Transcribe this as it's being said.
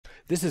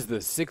This is the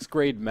 6th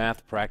grade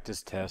math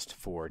practice test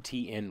for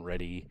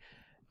TNReady.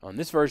 On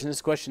this version, this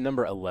is question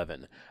number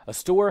 11. A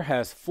store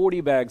has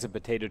 40 bags of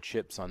potato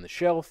chips on the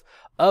shelf.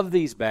 Of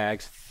these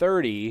bags,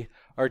 30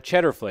 are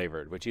cheddar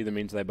flavored, which either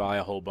means they buy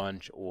a whole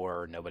bunch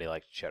or nobody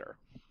likes cheddar.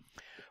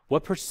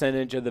 What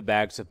percentage of the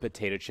bags of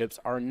potato chips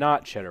are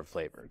not cheddar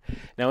flavored?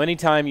 Now,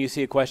 anytime you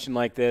see a question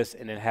like this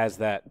and it has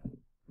that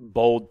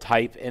bold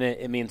type in it,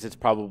 it means it's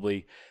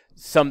probably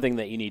something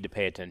that you need to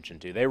pay attention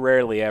to. They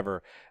rarely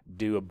ever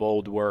do a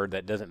bold word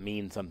that doesn't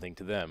mean something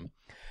to them.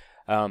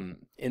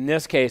 In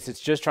this case, it's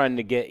just trying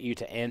to get you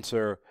to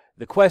answer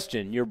the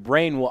question. Your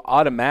brain will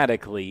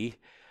automatically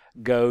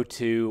go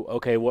to,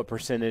 okay, what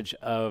percentage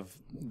of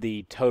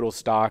the total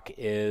stock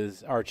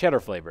are cheddar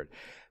flavored?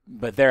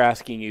 But they're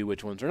asking you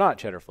which ones are not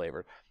cheddar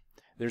flavored.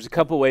 There's a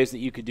couple ways that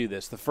you could do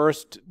this. The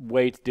first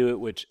way to do it,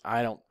 which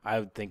I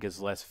would think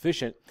is less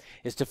efficient,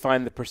 is to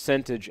find the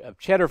percentage of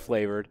cheddar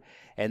flavored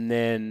and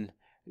then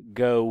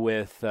go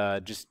with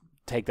just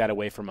take that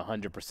away from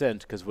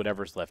 100% because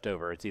whatever's left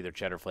over, it's either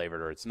cheddar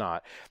flavored or it's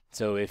not.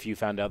 So if you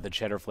found out that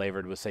cheddar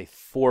flavored was, say,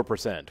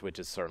 4%, which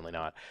is certainly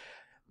not,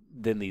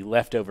 then the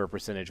leftover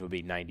percentage would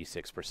be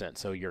 96%.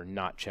 So your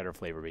not cheddar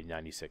flavored would be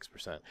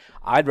 96%.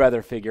 I'd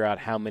rather figure out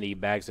how many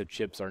bags of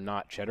chips are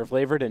not cheddar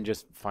flavored and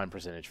just find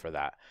percentage for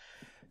that.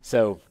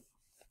 So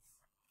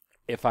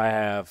if I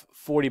have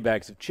 40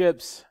 bags of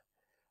chips,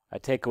 I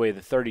take away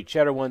the 30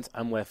 cheddar ones,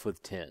 I'm left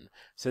with 10.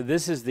 So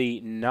this is the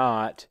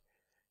not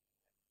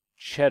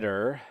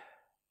cheddar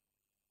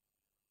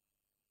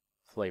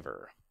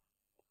flavor.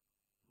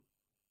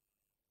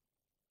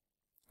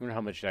 I wonder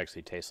how much it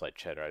actually tastes like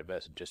cheddar. I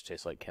bet it just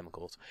tastes like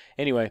chemicals.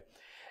 Anyway,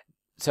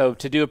 so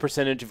to do a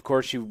percentage, of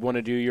course, you want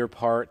to do your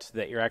part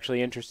that you're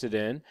actually interested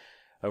in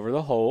over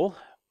the whole.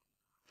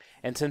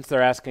 And since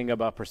they're asking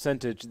about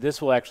percentage,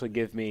 this will actually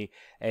give me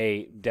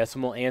a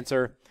decimal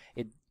answer.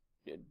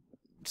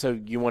 So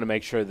you want to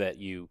make sure that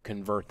you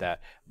convert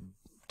that.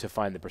 To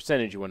find the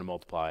percentage, you want to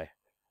multiply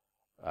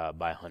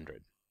by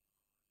 100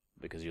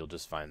 because you'll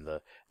just find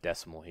the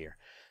decimal here.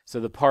 So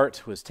the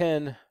part was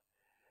 10.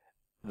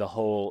 The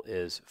whole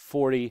is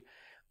 40.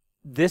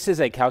 This is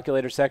a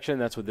calculator section.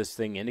 That's what this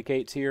thing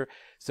indicates here.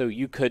 So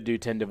you could do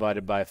 10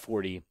 divided by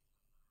 40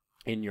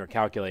 in your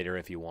calculator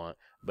if you want,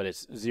 but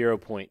it's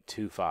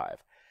 0.25.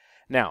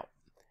 Now,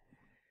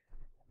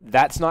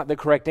 that's not the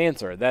correct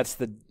answer. That's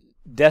the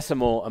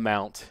decimal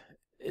amount.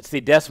 It's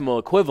the decimal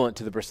equivalent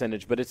to the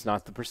percentage, but it's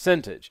not the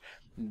percentage.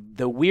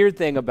 The weird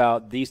thing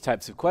about these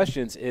types of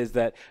questions is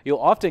that you'll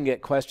often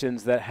get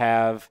questions that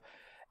have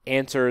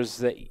answers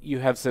that you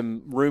have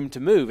some room to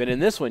move, and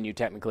in this one you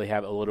technically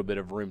have a little bit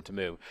of room to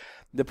move.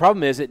 The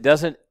problem is it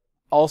doesn't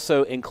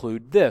also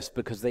include this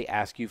because they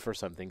ask you for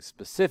something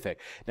specific.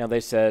 Now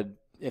they said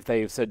if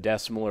they said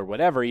decimal or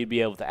whatever, you'd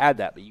be able to add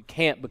that, but you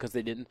can't because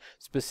they didn't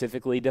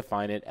specifically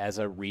define it as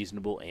a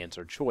reasonable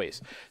answer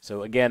choice.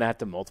 So again, I have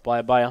to multiply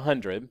it by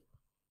 100.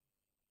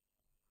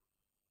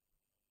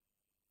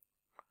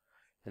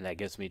 And that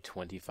gives me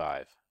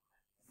 25%.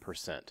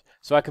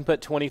 So I can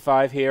put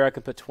 25 here, I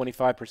can put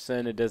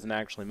 25%, it doesn't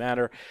actually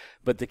matter.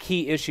 But the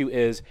key issue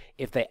is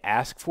if they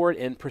ask for it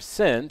in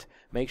percent,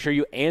 make sure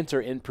you answer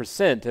in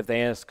percent. If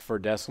they ask for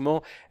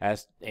decimal,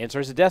 answer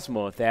as a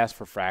decimal. If they ask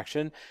for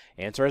fraction,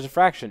 answer as a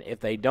fraction. If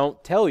they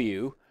don't tell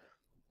you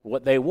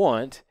what they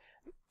want,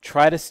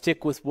 try to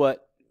stick with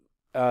what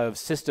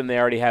system they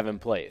already have in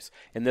place.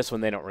 In this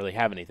one, they don't really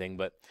have anything,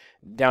 but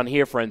down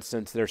here, for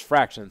instance, there's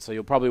fractions, so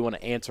you'll probably want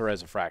to answer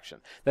as a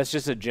fraction. That's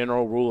just a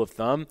general rule of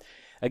thumb.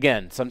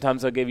 Again,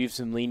 sometimes they'll give you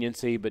some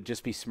leniency, but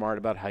just be smart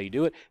about how you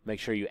do it. Make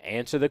sure you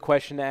answer the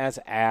question as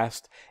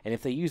asked, and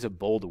if they use a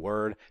bold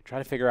word, try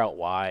to figure out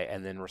why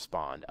and then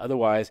respond.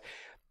 Otherwise,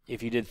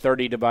 if you did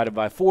 30 divided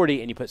by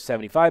 40 and you put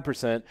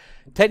 75%,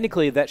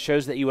 technically that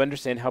shows that you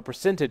understand how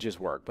percentages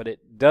work, but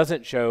it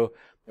doesn't show,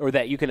 or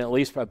that you can at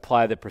least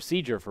apply the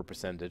procedure for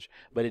percentage,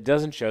 but it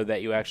doesn't show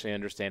that you actually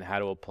understand how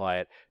to apply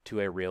it to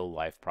a real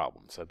life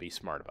problem. So be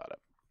smart about it.